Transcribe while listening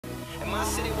And my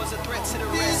city was a threat to the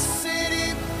rest. This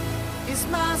city is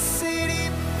my city.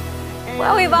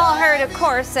 Well, we've all heard, of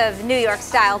course, of New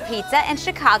York-style pizza and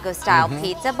Chicago-style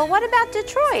pizza, but what about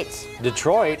Detroit?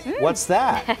 Detroit? What's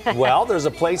that? Well, there's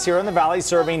a place here in the Valley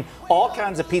serving all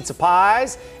kinds of pizza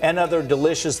pies and other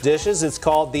delicious dishes. It's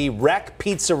called the Wreck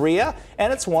Pizzeria,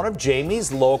 and it's one of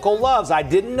Jamie's local loves. I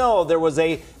didn't know there was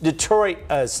a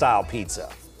Detroit-style pizza.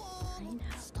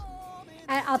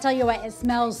 I'll tell you what, it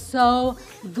smells so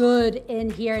good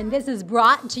in here, and this is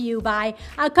brought to you by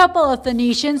a couple of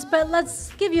Phoenicians, but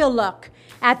let's give you a look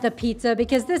at the pizza,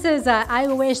 because this is a I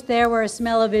wish there were a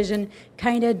smell-o-vision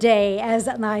kind of day, as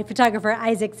my photographer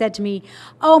Isaac said to me.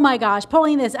 Oh my gosh,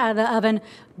 pulling this out of the oven,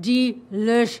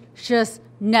 deliciousness.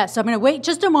 So I'm going to wait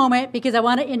just a moment because I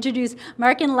want to introduce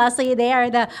Mark and Leslie. They are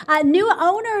the new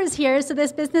owners here, so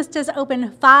this business just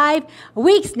opened 5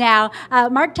 weeks now.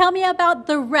 Mark, tell me about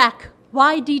the Wreck.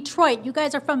 Why Detroit? You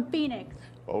guys are from Phoenix.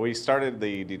 Well, we started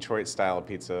the Detroit style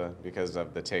pizza because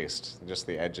of the taste, just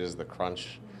the edges, the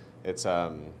crunch. It's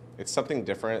something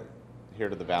different here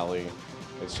to the Valley.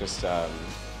 It's just You love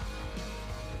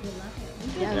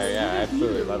it. yeah, I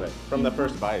absolutely love it. From the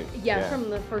first bite. Yeah, from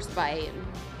the first bite.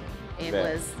 It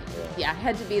was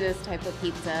had to be this type of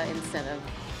pizza instead of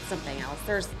something else.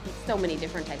 There's so many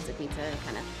different types of pizza, and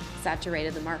kind of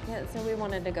saturated the market, so we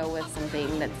wanted to go with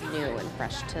something that's new and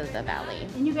fresh to the Valley.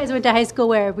 And you guys went to high school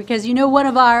where? Because you know one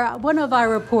of our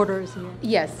reporters here.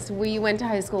 Yes, we went to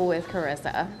high school with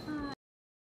Carissa.